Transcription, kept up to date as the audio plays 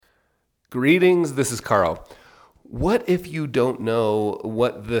Greetings, this is Carl. What if you don't know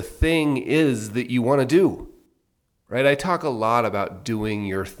what the thing is that you want to do? Right? I talk a lot about doing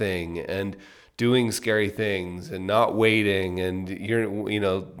your thing and doing scary things and not waiting. And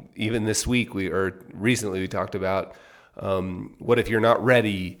even this week recently we talked about what if you're not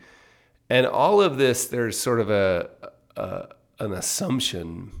ready? And all of this, there's sort of an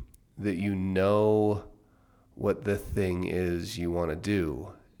assumption that you know what the thing is you want to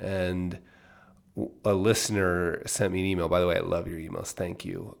do. And a listener sent me an email. By the way, I love your emails. Thank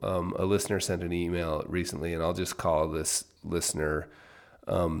you. A listener sent an email recently, and I'll just call this listener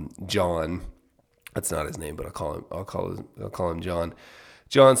John. That's not his name, but I'll call him John.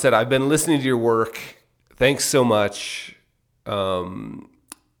 John said, "I've been listening to your work. Thanks so much." Let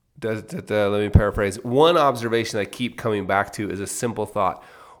me paraphrase. One observation I keep coming back to is a simple thought.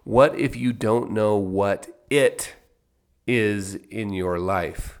 What if you don't know what it is in your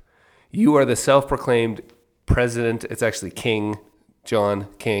life? You are the self-proclaimed president. It's actually King, John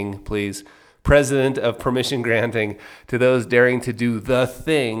King, please. President of permission granting to those daring to do the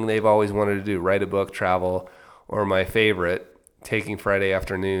thing they've always wanted to do. Write a book, travel, or my favorite, taking Friday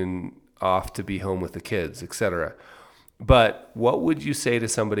afternoon off to be home with the kids, etc. But what would you say to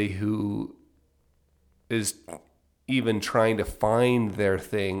somebody who is even trying to find their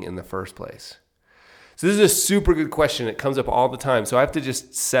thing in the first place? So this is a super good question. It comes up all the time. So I have to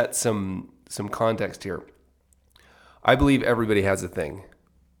just set some context here. I believe everybody has a thing.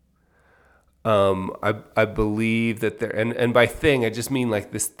 I believe that and by thing, I just mean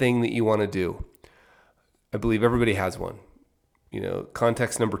like this thing that you want to do. I believe everybody has one.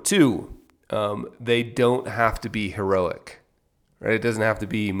 Context number 2, they don't have to be heroic, right? It doesn't have to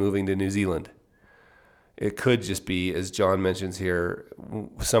be moving to New Zealand. It could just be, as John mentions here,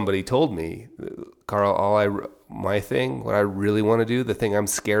 somebody told me, Carl, my thing, what I really want to do, the thing I'm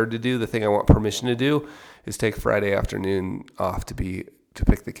scared to do, the thing I want permission to do, is take Friday afternoon off to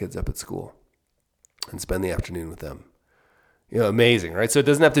pick the kids up at school and spend the afternoon with them. Amazing, right? So it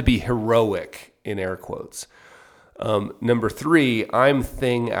doesn't have to be heroic in air quotes. Number 3, I'm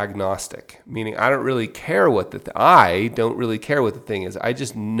thing agnostic, meaning I don't really care what the thing is. I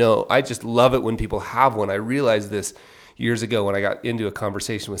just love it when people have one. I realized this years ago when I got into a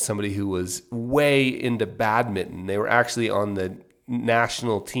conversation with somebody who was way into badminton. They were actually on the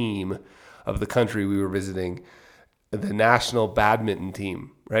national team of the country we were visiting, the national badminton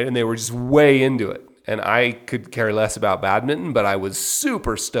team, right? And they were just way into it. And I could care less about badminton, but I was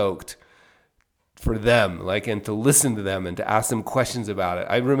super stoked for them, and to listen to them and to ask them questions about it.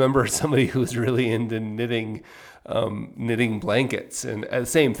 I remember somebody who was really into knitting blankets and the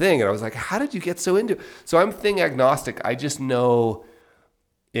same thing. And I was like, how did you get so into it? So I'm thing agnostic. I just know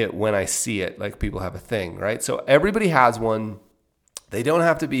it when I see it, like people have a thing, right? So everybody has one. They don't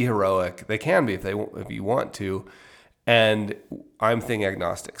have to be heroic. They can be if you want to. And I'm thing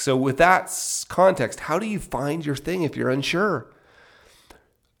agnostic. So with that context, how do you find your thing if you're unsure?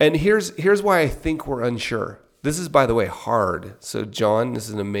 And here's why I think we're unsure. This is, by the way, hard. So John, this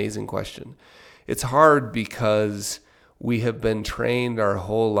is an amazing question. It's hard because we have been trained our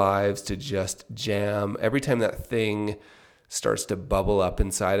whole lives to just jam. Every time that thing starts to bubble up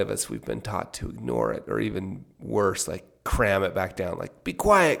inside of us, we've been taught to ignore it, or even worse, cram it back down. Be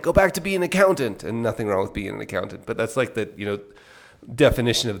quiet, go back to being an accountant. And nothing wrong with being an accountant, but that's the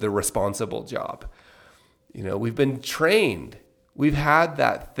definition of the responsible job. We've been trained. We've had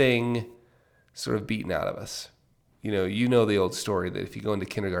that thing sort of beaten out of us. You know the old story that if you go into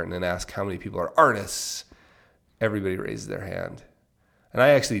kindergarten and ask how many people are artists, everybody raises their hand. And I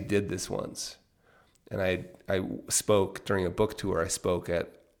actually did this once. And I spoke during a book tour. I spoke at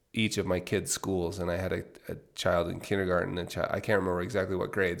each of my kids' schools, and I had a child in kindergarten, I can't remember exactly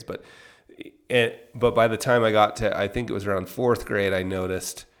what grades, but by the time I got to, I think it was around 4th grade, I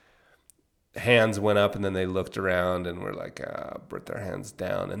noticed hands went up, and then they looked around and were put their hands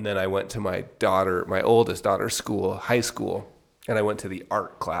down. And then I went to my oldest daughter's school, high school, and I went to the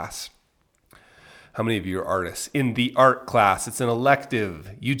art class. How many of you are artists? In the art class, it's an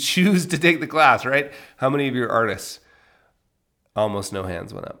elective. You choose to take the class, right? How many of you are artists? Almost no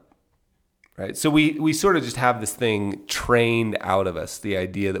hands went up, right? So we sort of just have this thing trained out of us. The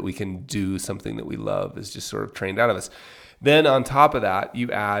idea that we can do something that we love is just sort of trained out of us. Then on top of that, you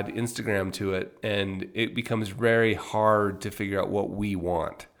add Instagram to it, and it becomes very hard to figure out what we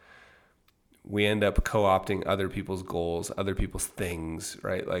want. We end up co-opting other people's goals, other people's things,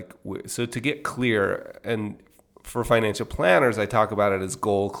 right? So to get clear, and for financial planners, I talk about it as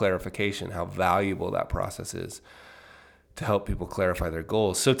goal clarification, how valuable that process is to help people clarify their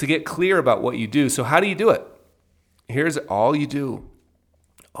goals. So to get clear about what you do, so how do you do it? Here's all you do.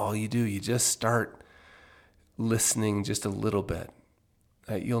 all you do, you just start listening just a little bit.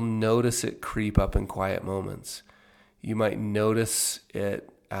 You'll notice it creep up in quiet moments. You might notice it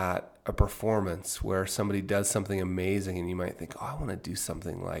at a performance where somebody does something amazing and you might think, oh, I want to do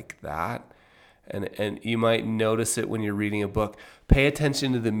something like that. And you might notice it when you're reading a book. Pay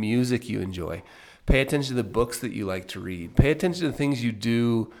attention to the music you enjoy. Pay attention to the books that you like to read. Pay attention to the things you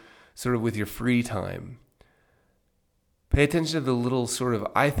do sort of with your free time. Pay attention to the little sort of,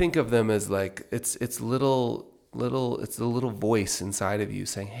 I think of them as like, it's the little voice inside of you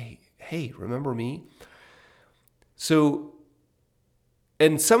saying, hey, remember me? So,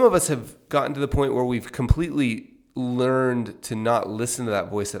 and some of us have gotten to the point where we've completely learned to not listen to that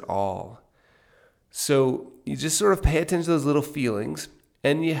voice at all. So you just sort of pay attention to those little feelings,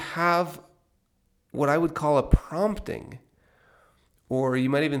 and you have what I would call a prompting, or you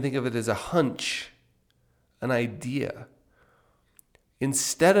might even think of it as a hunch, an idea.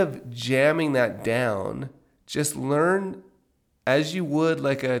 Instead of jamming that down, just learn as you would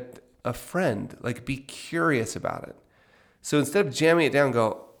like a friend, like be curious about it. So instead of jamming it down,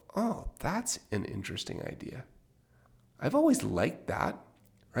 go, oh, that's an interesting idea. I've always liked that,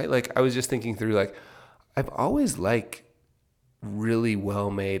 right? Like I was just thinking through, like, I've always liked really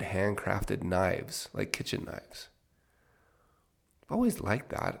well-made handcrafted knives, like kitchen knives. I've always liked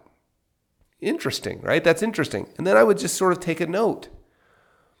that. Interesting, right? That's interesting. And then I would just sort of take a note.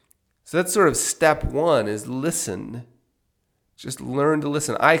 So that's sort of step one, is listen. Just learn to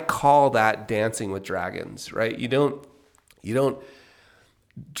listen. I call that dancing with dragons, right? You don't,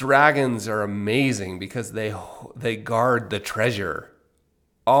 dragons are amazing because they guard the treasure.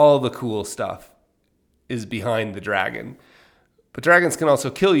 All the cool stuff is behind the dragon. But dragons can also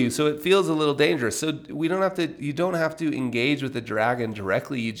kill you, so it feels a little dangerous. So you don't have to engage with the dragon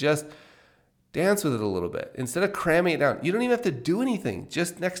directly. You just dance with it a little bit. Instead of cramming it down, you don't even have to do anything.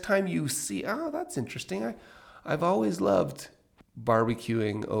 Just next time you see, oh, that's interesting. I've always loved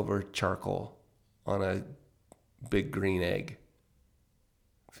barbecuing over charcoal on a big green egg.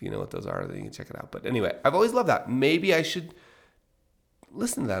 If you know what those are, then you can check it out. But anyway, I've always loved that. Maybe I should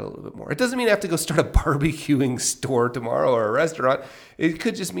listen to that a little bit more. It doesn't mean I have to go start a barbecuing store tomorrow or a restaurant. It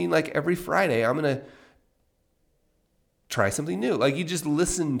could just mean like every Friday I'm going to try something new. Like you just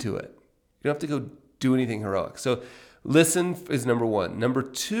listen to it. You don't have to go do anything heroic. So listen is number one. Number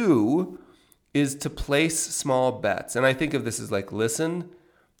two is to place small bets. And I think of this as like listen,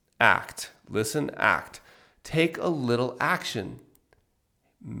 act. Listen, act. Take a little action.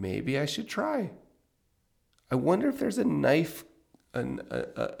 Maybe I should try. I wonder if there's a knife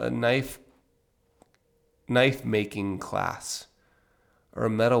making class or a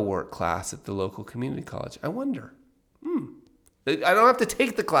metalwork class at the local community college. I wonder. I don't have to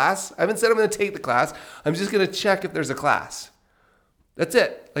take the class. I haven't said I'm going to take the class. I'm just going to check if there's a class. That's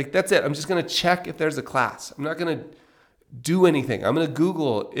it. That's it. I'm just going to check if there's a class. I'm not going to do anything. I'm going to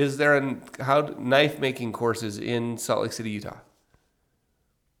Google, is there knife making courses in Salt Lake City, Utah?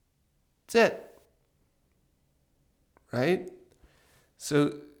 That's it. Right?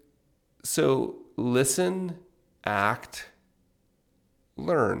 So listen, act,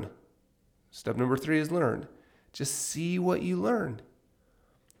 learn. Step number 3 is learn. Just see what you learn.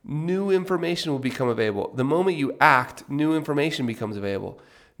 New information will become available. The moment you act, new information becomes available.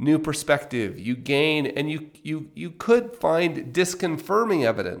 New perspective. You gain, and you could find disconfirming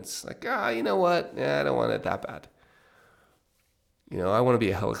evidence. Like, you know what? I don't want it that bad. I want to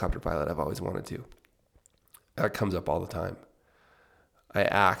be a helicopter pilot. I've always wanted to. That comes up all the time. I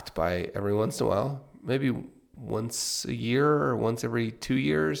act by every once in a while, maybe once a year or once every 2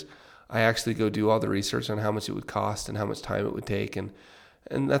 years, I actually go do all the research on how much it would cost and how much time it would take, and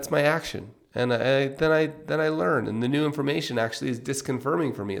that's my action. And then I learn, and the new information actually is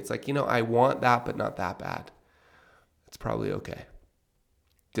disconfirming for me. It's like, I want that, but not that bad. It's probably okay.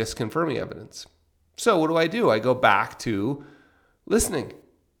 Disconfirming evidence. So what do? I go back to listening.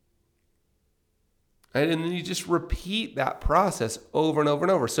 And then you just repeat that process over and over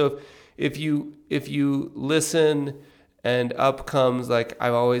and over. So if you listen and up comes like,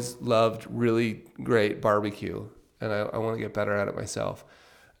 I've always loved really great barbecue and I want to get better at it myself.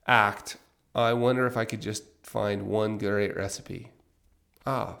 Act. I wonder if I could just find one great recipe.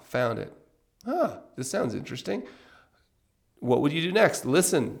 Found it. This sounds interesting. What would you do next?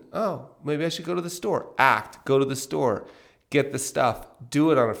 Listen. Maybe I should go to the store. Act. Go to the store. Get the stuff.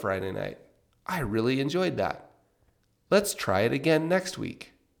 Do it on a Friday night. I really enjoyed that. Let's try it again next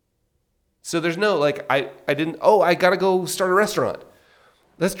week. So there's no I got to go start a restaurant.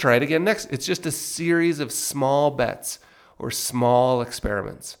 Let's try it again next. It's just a series of small bets or small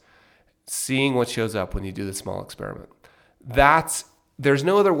experiments. Seeing what shows up when you do the small experiment. That's there's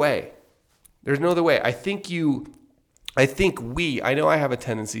no other way. There's no other way. I know I have a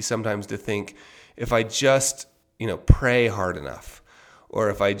tendency sometimes to think if I just, pray hard enough, or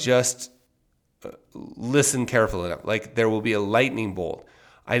if I just listen carefully enough, like there will be a lightning bolt.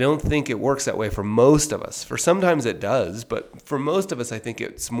 I don't think it works that way for most of us. For sometimes it does, but for most of us, I think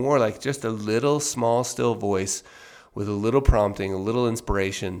it's more like just a little small, still voice with a little prompting, a little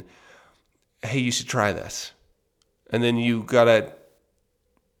inspiration. Hey, you should try this. And then you gotta,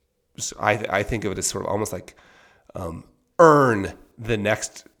 I think of it as sort of almost like earn the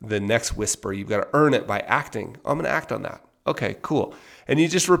next whisper. You've got to earn it by acting. I'm going to act on that. Okay, cool. And you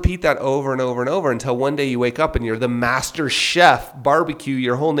just repeat that over and over and over until one day you wake up and you're the master chef barbecue.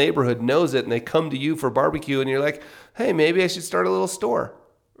 Your whole neighborhood knows it and they come to you for barbecue and you're like, hey, maybe I should start a little store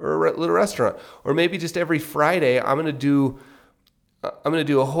or a little restaurant. Or maybe just every Friday I'm going to do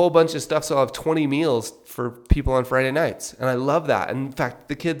a whole bunch of stuff so I'll have 20 meals for people on Friday nights. And I love that. And in fact,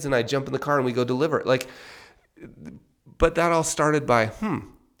 the kids and I jump in the car and we go deliver it. But that all started by,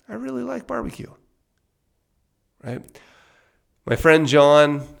 I really like barbecue. Right? My friend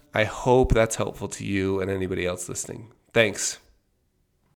John, I hope that's helpful to you and anybody else listening. Thanks.